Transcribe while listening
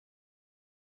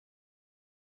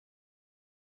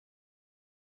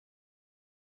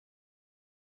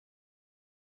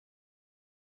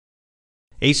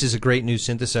ACE is a great new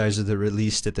synthesizer that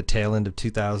released at the tail end of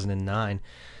 2009.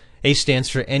 ACE stands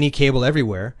for Any Cable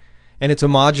Everywhere, and it's a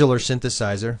modular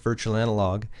synthesizer, virtual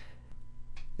analog.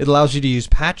 It allows you to use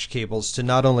patch cables to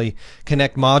not only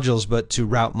connect modules but to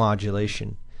route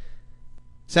modulation.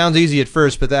 Sounds easy at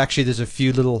first, but actually there's a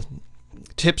few little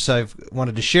tips I've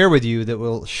wanted to share with you that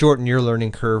will shorten your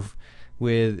learning curve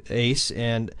with ACE.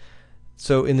 And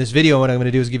so in this video, what I'm going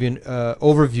to do is give you an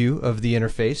overview of the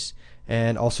interface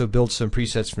and also build some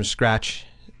presets from scratch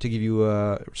to give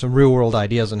you some real-world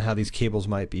ideas on how these cables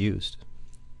might be used.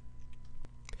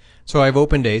 So I've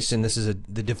opened ACE, and this is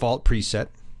the default preset.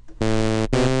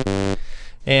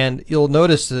 And you'll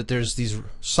notice that there's these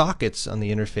sockets on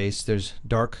the interface. There's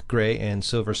dark gray and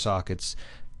silver sockets.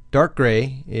 Dark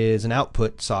gray is an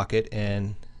output socket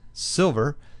and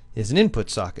silver is an input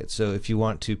socket. So if you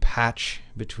want to patch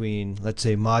between, let's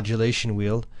say, modulation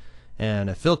wheel and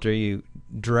a filter, you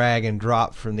drag and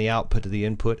drop from the output to the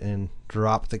input and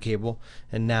drop the cable,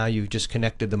 and now you've just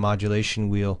connected the modulation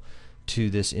wheel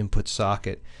to this input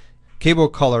socket. Cable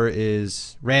color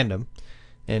is random,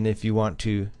 and if you want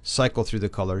to cycle through the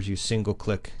colors, you single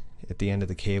click at the end of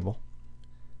the cable.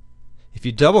 If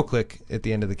you double click at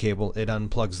the end of the cable, it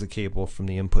unplugs the cable from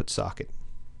the input socket.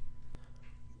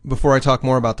 Before I talk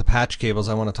more about the patch cables,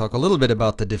 I want to talk a little bit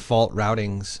about the default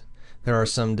routings. There are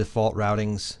some default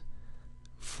routings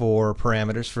for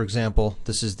parameters. For example,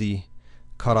 this is the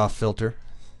cutoff filter,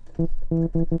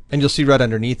 and you'll see right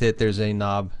underneath it there's a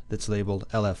knob that's labeled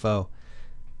LFO.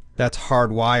 That's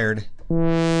hardwired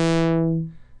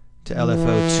to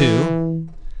LFO2.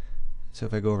 So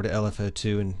if I go over to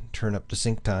LFO2 and turn up the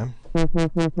sync time,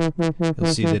 you'll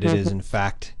see that it is in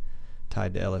fact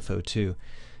tied to LFO2.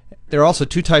 There are also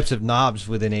two types of knobs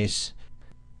within ACE.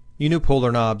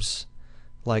 Unipolar knobs,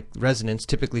 like resonance,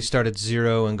 typically start at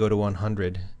 0 and go to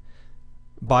 100.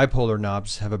 Bipolar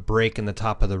knobs have a break in the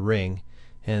top of the ring,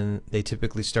 and they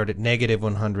typically start at negative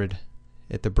 100.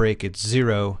 At the break it's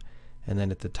 0, and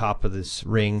then at the top of this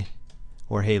ring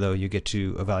or halo you get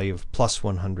to a value of plus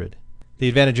 100. The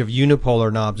advantage of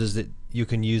unipolar knobs is that you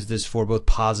can use this for both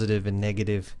positive and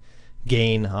negative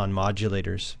gain on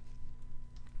modulators.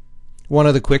 One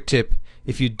other quick tip: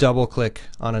 if you double click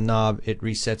on a knob, it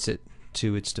resets it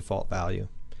to its default value.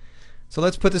 So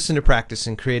let's put this into practice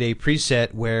and create a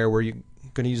preset where we're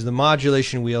going to use the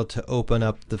modulation wheel to open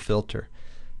up the filter.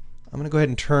 I'm going to go ahead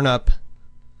and turn up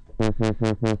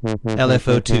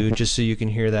LFO2 just so you can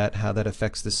hear that, how that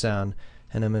affects the sound.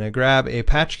 And I'm going to grab a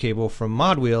patch cable from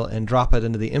mod wheel and drop it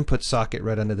into the input socket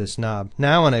right under this knob.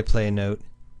 Now when I play a note,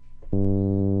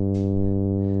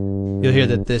 you'll hear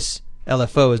that this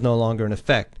LFO is no longer in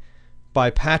effect. By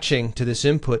patching to this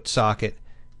input socket,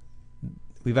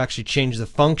 we've actually changed the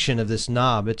function of this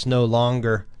knob. It's no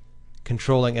longer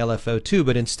controlling LFO2,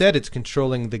 but instead it's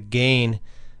controlling the gain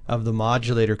of the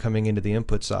modulator coming into the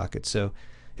input socket. So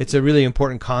it's a really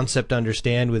important concept to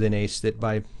understand within ACE, that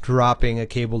by dropping a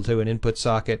cable to an input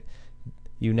socket,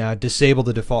 you now disable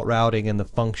the default routing and the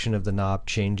function of the knob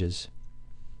changes.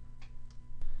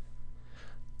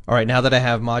 Alright, now that I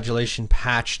have modulation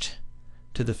patched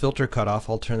to the filter cutoff,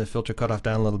 I'll turn the filter cutoff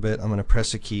down a little bit. I'm going to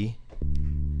press a key,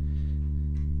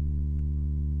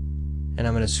 and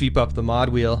I'm going to sweep up the mod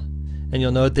wheel, and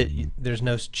you'll note that there's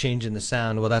no change in the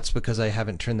sound. Well, that's because I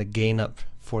haven't turned the gain up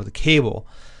for the cable.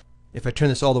 If I turn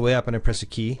this all the way up and I press a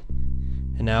key,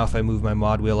 and now if I move my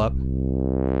mod wheel up,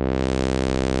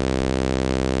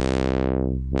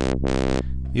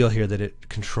 you'll hear that it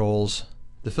controls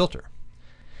the filter.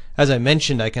 As I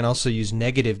mentioned, I can also use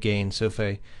negative gain. So if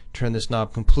I turn this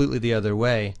knob completely the other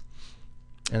way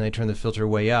and I turn the filter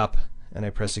way up and I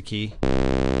press a key,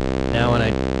 now when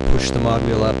I push the mod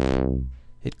wheel up,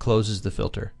 it closes the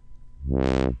filter.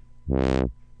 I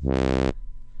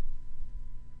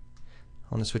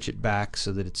want to switch it back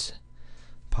so that it's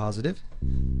positive.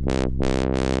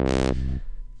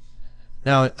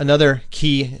 Now another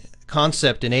key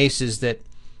concept in ACE is that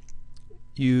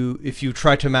if you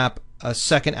try to map a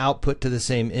second output to the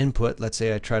same input, let's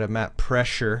say I try to map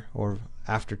pressure or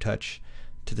aftertouch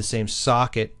to the same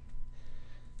socket,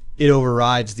 it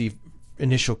overrides the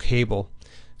initial cable.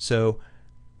 So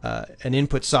an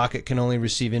input socket can only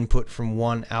receive input from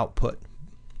one output.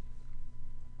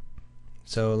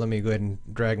 So let me go ahead and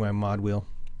drag my mod wheel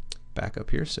back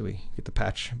up here so we get the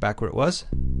patch back where it was.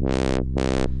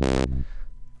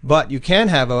 But you can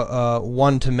have a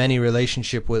one-to-many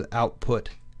relationship with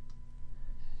output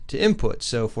to input.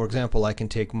 So for example, I can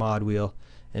take mod wheel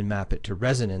and map it to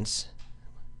resonance,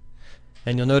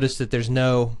 and you'll notice that there's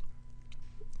no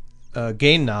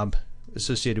gain knob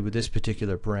associated with this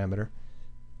particular parameter.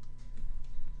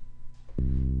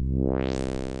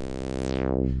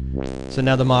 So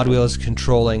now the mod wheel is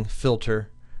controlling filter,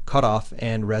 cutoff,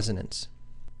 and resonance.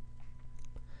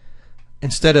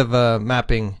 Instead of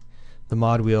mapping the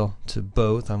mod wheel to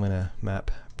both, I'm going to map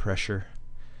pressure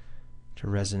to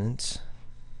resonance.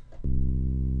 So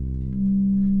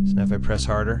now if I press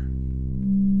harder,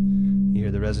 you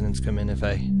hear the resonance come in. If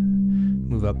I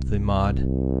move up the mod,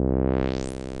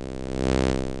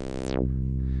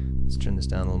 let's turn this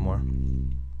down a little more.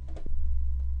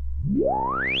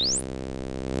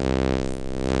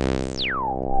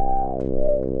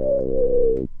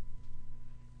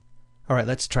 Alright,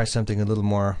 let's try something a little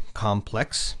more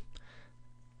complex.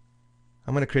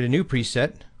 I'm going to create a new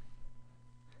preset.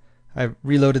 I've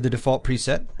reloaded the default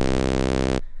preset.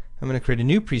 I'm going to create a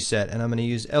new preset, and I'm going to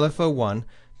use LFO1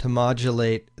 to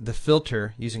modulate the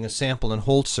filter using a sample and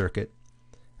hold circuit.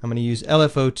 I'm going to use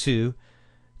LFO2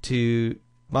 to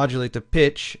modulate the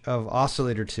pitch of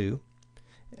Oscillator 2,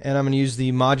 and I'm going to use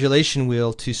the modulation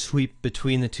wheel to sweep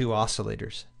between the two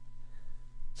oscillators.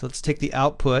 So let's take the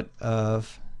output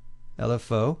of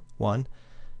LFO1,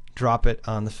 drop it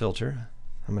on the filter.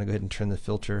 I'm going to go ahead and turn the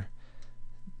filter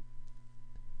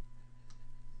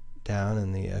down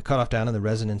and the cutoff down and the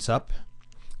resonance up.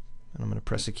 And I'm going to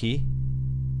press a key.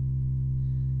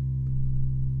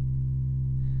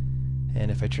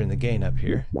 And if I turn the gain up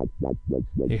here,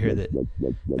 you hear that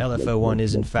LFO1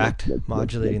 is in fact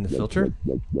modulating the filter.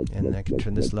 And then I can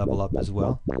turn this level up as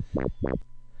well.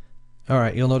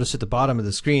 Alright, you'll notice at the bottom of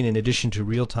the screen, in addition to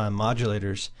real-time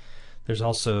modulators, there's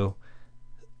also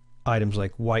items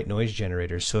like white noise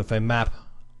generators. So if I map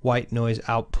white noise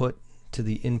output to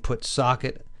the input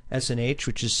socket S&H,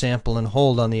 which is sample and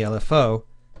hold on the LFO,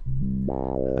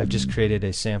 I've just created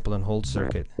a sample and hold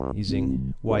circuit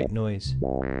using white noise.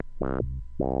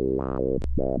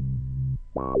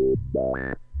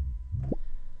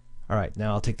 Alright,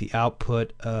 now I'll take the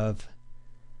output of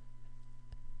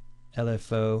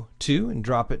LFO2 and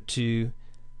drop it to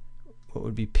what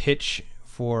would be pitch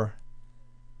for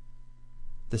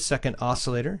the second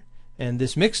oscillator, and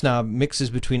this mix knob mixes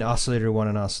between Oscillator 1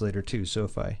 and Oscillator 2. So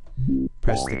if I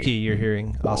press the key, you're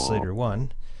hearing Oscillator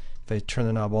 1. If I turn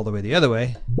the knob all the way the other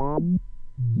way,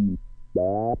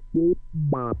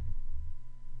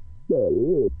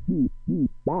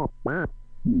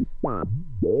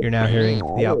 you're now hearing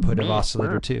the output of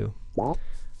Oscillator 2.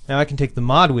 Now I can take the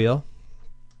mod wheel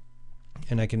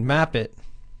and I can map it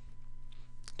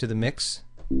to the mix.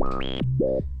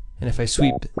 And if I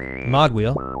sweep mod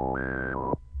wheel,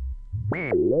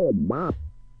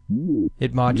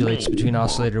 it modulates between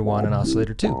Oscillator 1 and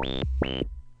Oscillator 2.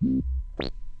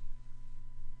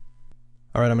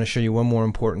 Alright, I'm going to show you one more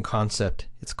important concept.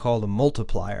 It's called a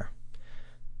multiplier.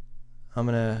 I'm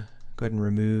going to go ahead and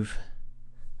remove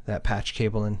that patch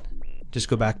cable and just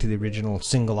go back to the original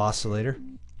single oscillator.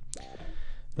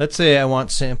 Let's say I want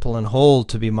sample and hold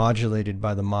to be modulated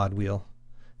by the mod wheel.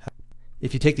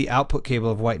 If you take the output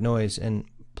cable of white noise and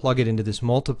plug it into this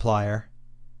multiplier,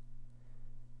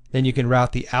 then you can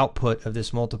route the output of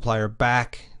this multiplier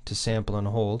back to sample and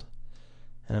hold.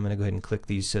 And I'm going to go ahead and click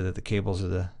these so that the cables are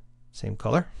the same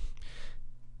color.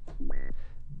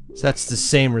 So that's the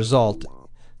same result,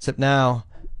 except now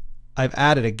I've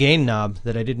added a gain knob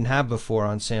that I didn't have before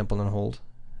on sample and hold.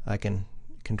 I can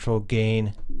control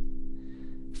gain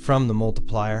from the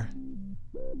multiplier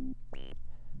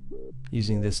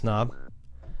using this knob.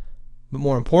 But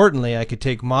more importantly, I could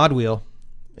take mod wheel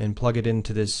and plug it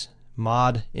into this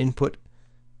mod input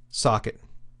socket.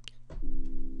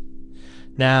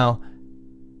 Now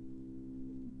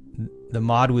the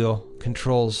mod wheel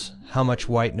controls how much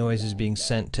white noise is being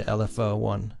sent to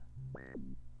LFO1.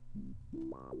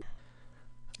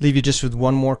 Leave you just with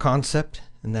one more concept,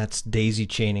 and that's daisy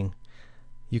chaining.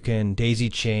 You can daisy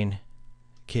chain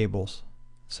cables.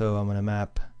 So I'm going to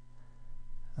map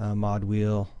mod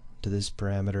wheel to this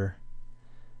parameter,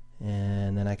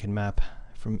 and then I can map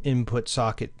from input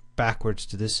socket backwards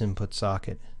to this input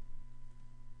socket.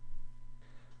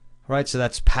 Alright, so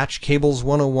that's Patch Cables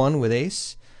 101 with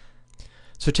ACE.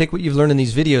 So take what you've learned in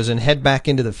these videos and head back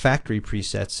into the factory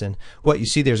presets, and what you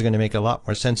see there is going to make a lot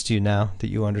more sense to you now that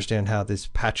you understand how this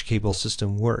patch cable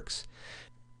system works.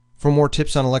 For more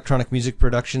tips on electronic music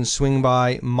production, swing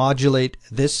by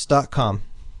modulatethis.com.